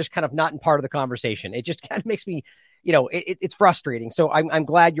things are just kind of not in part of the conversation. It just kind of makes me, it's frustrating. So I'm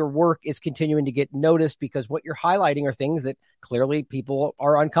glad your work is continuing to get noticed, because what you're highlighting are things that clearly people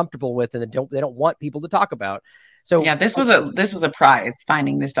are uncomfortable with, and they don't want people to talk about. So yeah, this was a prize.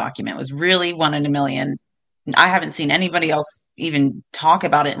 Finding this document was really one in a million. I haven't seen anybody else even talk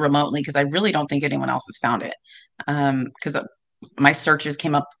about it remotely, because I really don't think anyone else has found it. Because my searches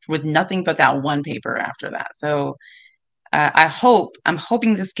came up with nothing but that one paper after that. So I'm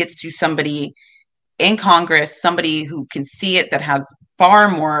hoping this gets to somebody in Congress, somebody who can see it, that has far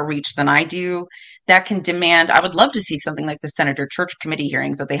more reach than I do, that can demand. I would love to see something like the Senator Church committee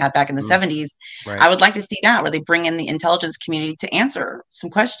hearings that they had back in the 70s. Right. I would like to see that, where they bring in the intelligence community to answer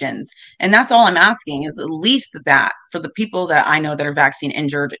some questions. And that's all I'm asking, is at least that for the people that I know that are vaccine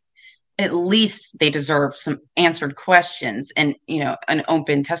injured, at least they deserve some answered questions and, an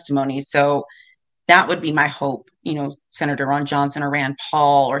open testimony. So that would be my hope, Senator Ron Johnson or Rand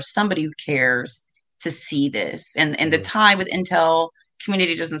Paul or somebody who cares to see this. And the tie with Intel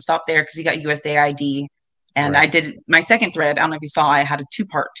community doesn't stop there, because you got USAID. And right. I did my second thread. I don't know if you saw, I had a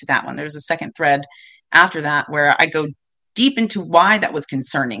 2-part to that one. There's a second thread after that where I go deep into why that was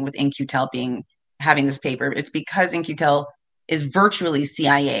concerning with In-Q-Tel having this paper. It's because In-Q-Tel is virtually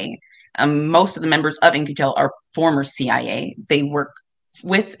CIA. Most of the members of In-Q-Tel are former CIA. They work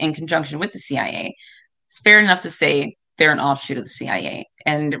in conjunction with the CIA. It's fair enough to say they're an offshoot of the CIA.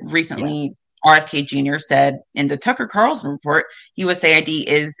 And recently, RFK Jr. said in the Tucker Carlson report, USAID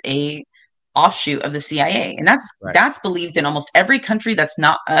is a offshoot of the CIA. And that's believed in almost every country that's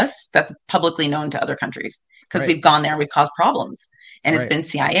not us, that's publicly known to other countries, because we've gone there, we've caused problems, and it's been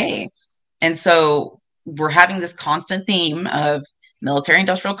CIA. And so we're having this constant theme of military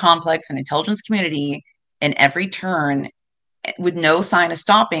industrial complex and intelligence community in every turn, with no sign of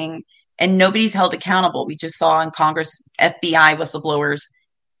stopping, and nobody's held accountable. We just saw in Congress FBI whistleblowers,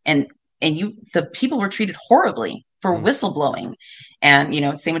 and the people were treated horribly for whistleblowing.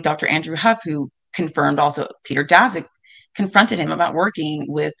 And, same with Dr. Andrew Huff, who confirmed also Peter Daszak confronted him about working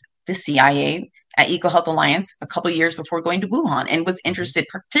with the CIA at EcoHealth Alliance a couple of years before going to Wuhan, and was interested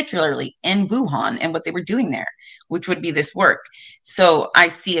particularly in Wuhan and what they were doing there, which would be this work. So I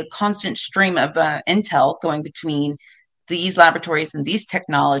see a constant stream of intel going between these laboratories and these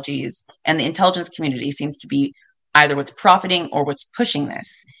technologies, and the intelligence community seems to be either what's profiting or what's pushing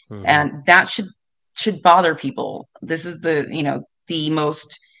this. Mm-hmm. And that should bother people. This is the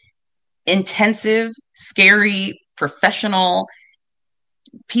most intensive, scary, professional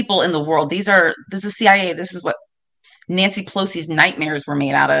people in the world. This is CIA. This is what Nancy Pelosi's nightmares were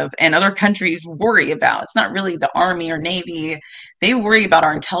made out of, and other countries worry about. It's not really the Army or Navy. They worry about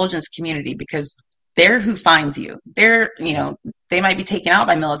our intelligence community, because they're who finds you. They're, they might be taken out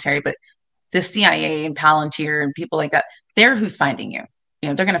by military, but the CIA and Palantir and people like that, they're who's finding you.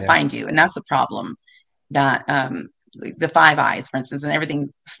 They're going to find you. And that's the problem that the Five Eyes, for instance, and everything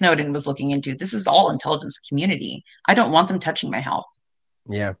Snowden was looking into. This is all intelligence community. I don't want them touching my health.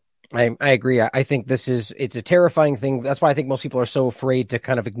 Yeah, I agree. I think it's a terrifying thing. That's why I think most people are so afraid to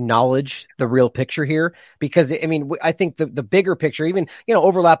kind of acknowledge the real picture here, because I think the bigger picture, even,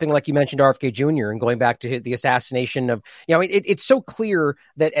 overlapping, like you mentioned, RFK Jr. and going back to the assassination of, it's so clear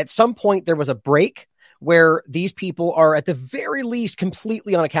that at some point there was a break where these people are at the very least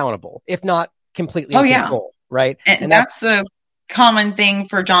completely unaccountable, if not completely in control, right? And that's the common thing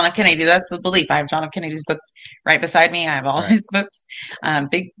for John F. Kennedy. That's the belief. I have John F. Kennedy's books right beside me. I have all his books.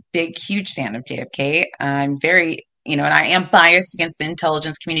 Big, huge fan of JFK. I'm very, and I am biased against the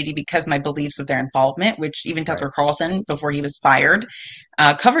intelligence community because my beliefs of their involvement, which even Tucker Carlson, before he was fired,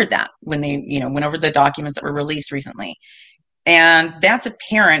 covered that when they, went over the documents that were released recently. And that's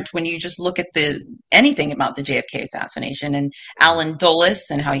apparent when you just look at anything about the JFK assassination, and Alan Dulles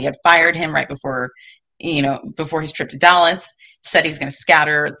and how he had fired him right before his trip to Dallas, said he was going to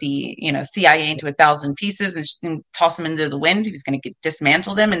scatter the, CIA into 1,000 pieces and toss them into the wind. He was going to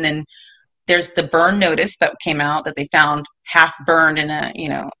dismantle them. And then there's the burn notice that came out that they found half burned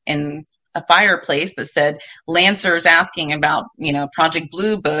in a fireplace that said, Lancer's asking about, Project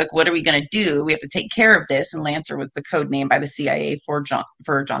Blue Book. What are we going to do? We have to take care of this. And Lancer was the code name by the CIA for John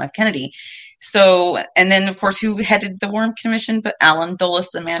F. Kennedy. So, and then of course, who headed the Warren Commission? But Alan Dulles,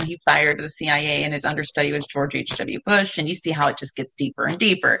 the man he fired the CIA, and his understudy was George H.W. Bush. And you see how it just gets deeper and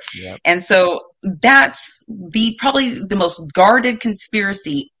deeper. Yep. And so that's probably the most guarded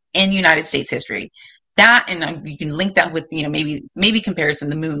conspiracy in United States history. That, and you can link that with, maybe comparison,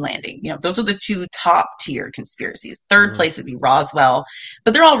 the moon landing. Those are the two top tier conspiracies. Third place would be Roswell,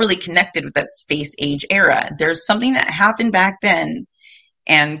 but they're all really connected with that space age era. There's something that happened back then,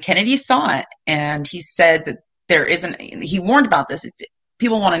 and Kennedy saw it, and he said that he warned about this. If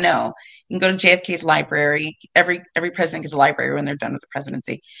people want to know, you can go to JFK's library. Every president gets a library when they're done with the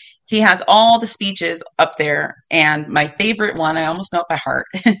presidency. He has all the speeches up there, and my favorite one, I almost know it by heart,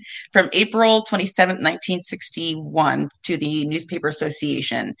 from April 27th, 1961, to the Newspaper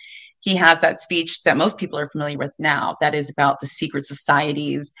Association. He has that speech that most people are familiar with now, that is about the secret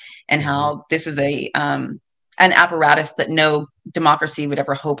societies and how this is an apparatus that no democracy would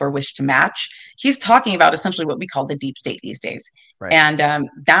ever hope or wish to match. He's talking about essentially what we call the deep state these days. Right. And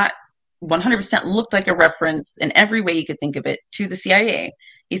that 100% looked like a reference in every way you could think of it to the CIA.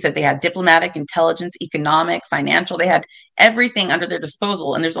 He said they had diplomatic, intelligence, economic, financial. They had everything under their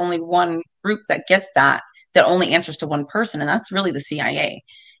disposal. And there's only one group that gets that only answers to one person. And that's really the CIA.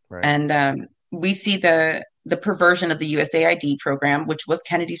 Right. And we see the perversion of the USAID program, which was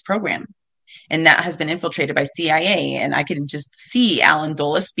Kennedy's program. And that has been infiltrated by CIA. And I can just see Alan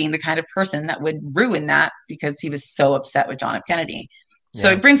Dulles being the kind of person that would ruin that because he was so upset with John F. Kennedy. So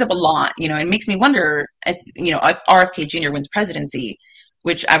it brings up a lot, and makes me wonder if RFK Jr. wins presidency,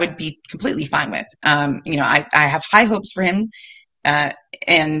 which I would be completely fine with. I have high hopes for him. And,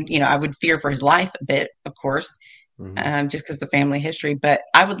 I would fear for his life a bit, of course, just because of the family history. But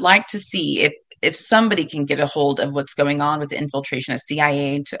I would like to see if somebody can get a hold of what's going on with the infiltration of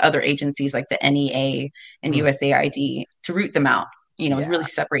CIA to other agencies like the NEA and USAID to root them out, and really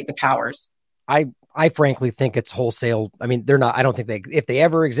separate the powers. I frankly think it's wholesale. I mean, I don't think if they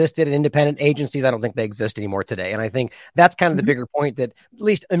ever existed in independent agencies, I don't think they exist anymore today. And I think that's kind of the bigger point that, at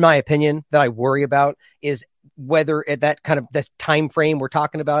least in my opinion, that I worry about is whether at that kind of this time frame we're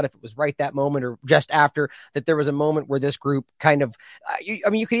talking about, if it was right that moment or just after, that there was a moment where this group kind of,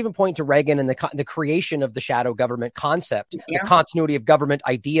 you could even point to Reagan and the creation of the shadow government concept, the continuity of government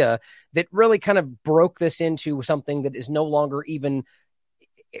idea that really kind of broke this into something that is no longer even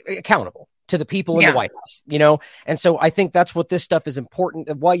accountable to the people in the White House, And so I think that's what this stuff is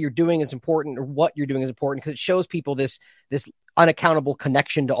important. What you're doing is important, or what you're doing is important, because it shows people this unaccountable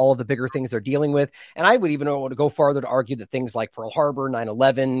connection to all of the bigger things they're dealing with. And I would even want to go farther to argue that things like Pearl Harbor,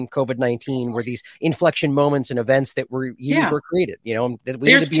 9/11, COVID-19 were these inflection moments and events that were created.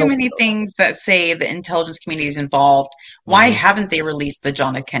 There's too many things that say the intelligence community is involved. Why haven't they released the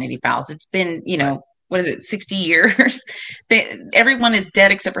John F. Kennedy files? It's been, what is it, 60 years? Everyone is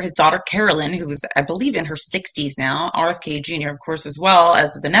dead except for his daughter, Carolyn, who is, I believe, in her 60s now. RFK Jr., of course, as well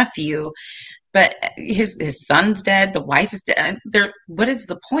as the nephew. But his son's dead. The wife is dead. What is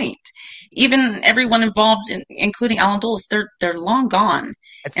the point? Even everyone involved, including Alan Dulles, they're long gone.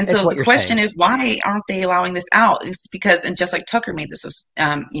 So the question is, why aren't they allowing this out? It's because, and just like Tucker made this,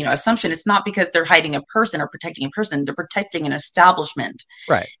 assumption, it's not because they're hiding a person or protecting a person. They're protecting an establishment.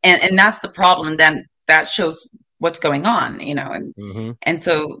 Right. And that's the problem. And then that shows what's going on, and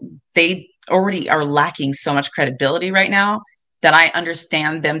so they already are lacking so much credibility right now that I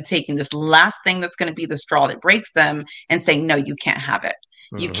understand them taking this last thing that's going to be the straw that breaks them and saying, no, you can't have it.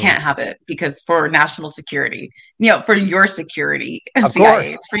 You can't have it because for national security, for your security,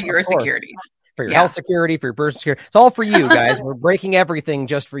 CIA, it's for your security. For your health security, for your birth security. It's all for you guys. We're breaking everything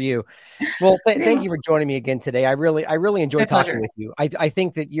just for you. Well, thank you for joining me again today. I really enjoyed talking with you. I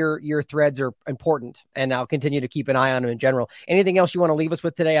think that your threads are important, and I'll continue to keep an eye on them in general. Anything else you want to leave us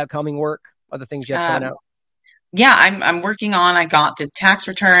with today? Upcoming work, other things you have coming out? Yeah, I'm working on, I got the tax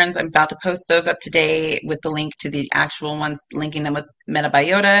returns. I'm about to post those up today with the link to the actual ones, linking them with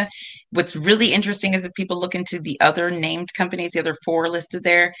Metabiota. What's really interesting is if people look into the other named companies, the other 4 listed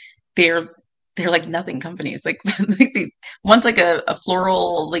there, they're like nothing companies. Like one's like a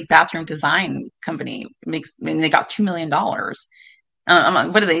floral like bathroom design company they got $2 million.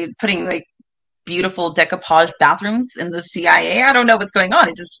 What are they putting, like beautiful decoupage bathrooms in the CIA? I don't know what's going on.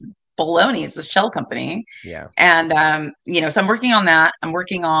 It just baloney. It's a shell company. Yeah. And so I'm working on that. I'm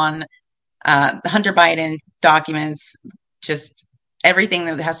working on the Hunter Biden documents, just everything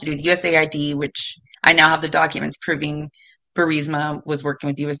that has to do with USAID, which I now have the documents proving Burisma was working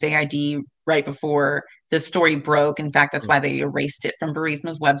with USAID right before the story broke. In fact, that's why they erased it from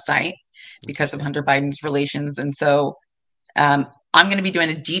Burisma's website because of Hunter Biden's relations. And so I'm going to be doing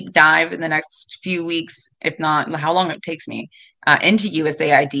a deep dive in the next few weeks, if not how long it takes me, into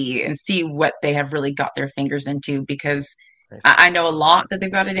USAID and see what they have really got their fingers into, because I know a lot that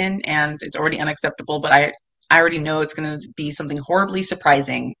they've got it in and it's already unacceptable, but I already know it's going to be something horribly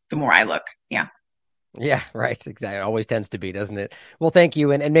surprising the more I look. Yeah. Yeah, right. Exactly. It always tends to be, doesn't it? Well, thank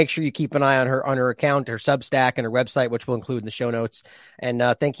you. And make sure you keep an eye on her account, her Substack, and her website, which we'll include in the show notes. And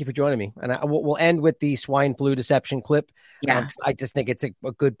thank you for joining me. And we'll end with the swine flu deception clip. Yeah. I just think it's a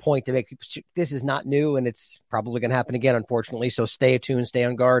good point to make. This is not new, and it's probably going to happen again, unfortunately. So stay attuned, stay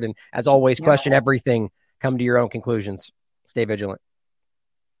on guard. And as always, question everything. Come to your own conclusions. Stay vigilant.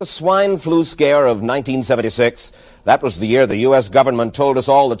 The swine flu scare of 1976, that was the year the U.S. government told us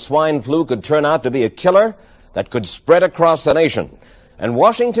all that swine flu could turn out to be a killer that could spread across the nation. And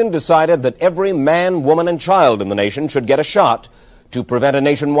Washington decided that every man, woman, and child in the nation should get a shot to prevent a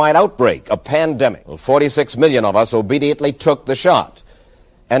nationwide outbreak, a pandemic. Well, 46 million of us obediently took the shot.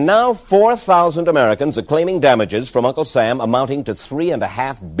 And now 4,000 Americans are claiming damages from Uncle Sam amounting to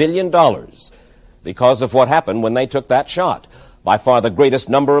 $3.5 billion because of what happened when they took that shot. By far the greatest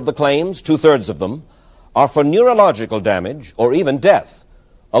number of the claims, 2/3 of them, are for neurological damage or even death,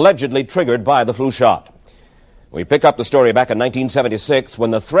 allegedly triggered by the flu shot. We pick up the story back in 1976 when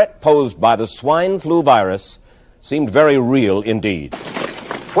the threat posed by the swine flu virus seemed very real indeed.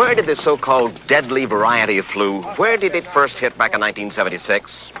 Where did this so-called deadly variety of flu, where did it first hit back in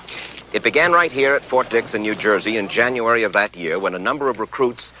 1976? It began right here at Fort Dix in New Jersey in January of that year when a number of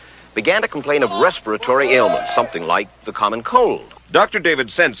recruits began to complain of respiratory ailments, something like the common cold. Dr.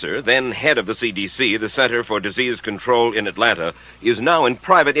 David Senser, then head of the CDC, the Center for Disease Control in Atlanta, is now in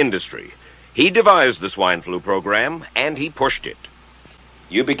private industry. He devised the swine flu program, and he pushed it.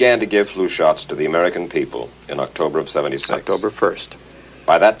 You began to give flu shots to the American people in October of 76. October 1st.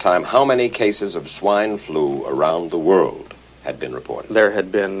 By that time, how many cases of swine flu around the world had been reported? There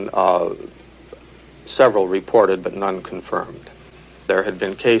had been several reported, but none confirmed. There had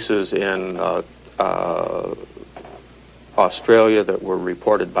been cases in Australia that were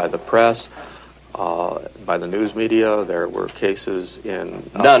reported by the press, by the news media. There were cases in...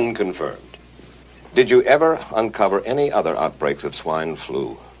 None confirmed. Did you ever uncover any other outbreaks of swine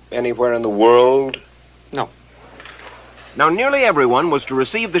flu anywhere in the world? No. Now, nearly everyone was to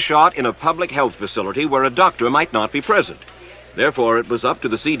receive the shot in a public health facility where a doctor might not be present. Therefore, it was up to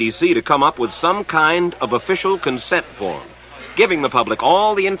the CDC to come up with some kind of official consent form, giving the public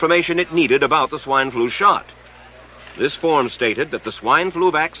all the information it needed about the swine flu shot. This form stated that the swine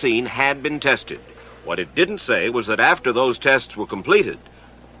flu vaccine had been tested. What it didn't say was that after those tests were completed,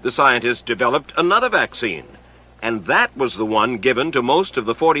 the scientists developed another vaccine, and that was the one given to most of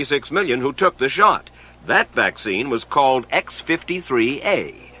the 46 million who took the shot. That vaccine was called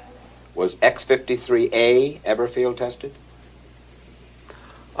X53A. Was X53A ever field tested?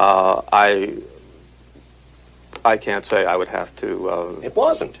 I can't say. I would have to... It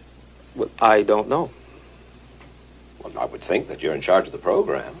wasn't. I don't know. Well, I would think that you're in charge of the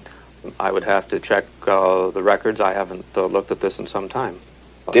program. I would have to check the records. I haven't looked at this in some time.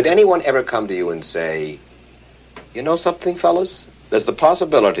 Did anyone ever come to you and say, you know something, fellas? There's the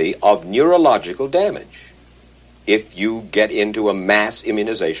possibility of neurological damage if you get into a mass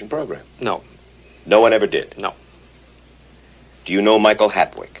immunization program? No. No one ever did? No. Do you know Michael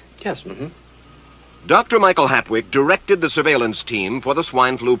Hatwick? Yes. Mm-hmm. Dr. Michael Hatwick directed the surveillance team for the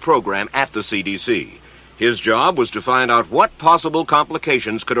swine flu program at the CDC. His job was to find out what possible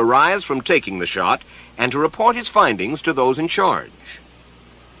complications could arise from taking the shot and to report his findings to those in charge.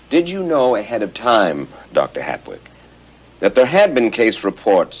 Did you know ahead of time, Dr. Hatwick, that there had been case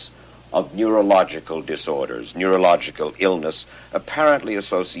reports of neurological disorders, neurological illness, apparently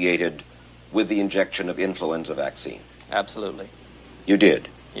associated with the injection of influenza vaccine? Absolutely. You did?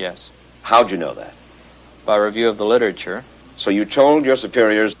 Yes. How'd you know that? By review of the literature. So you told your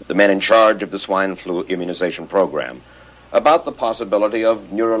superiors, the men in charge of the swine flu immunization program, about the possibility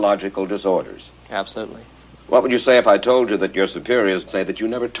of neurological disorders? Absolutely. What would you say if I told you that your superiors say that you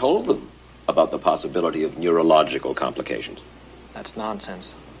never told them about the possibility of neurological complications? That's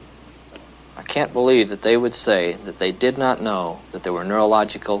nonsense. I can't believe that they would say that they did not know that there were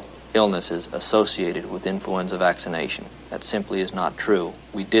neurological illnesses associated with influenza vaccination. That simply is not true.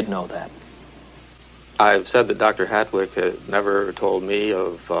 We did know that. I've said that Dr. Hatwick had never told me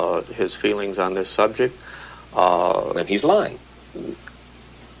of his feelings on this subject. Then he's lying.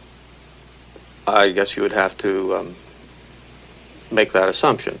 I guess you would have to make that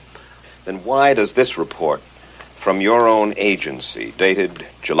assumption. Then why does this report from your own agency, dated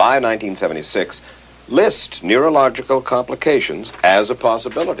July 1976, list neurological complications as a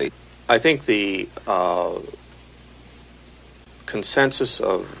possibility? I think the consensus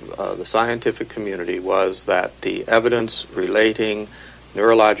of the scientific community was that the evidence relating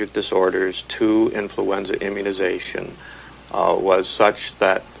neurologic disorders to influenza immunization was such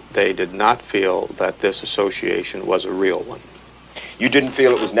that they did not feel that this association was a real one. You didn't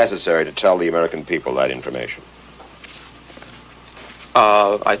feel it was necessary to tell the American people that information?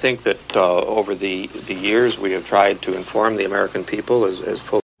 I think that over the years we have tried to inform the American people as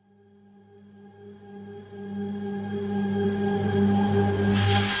fully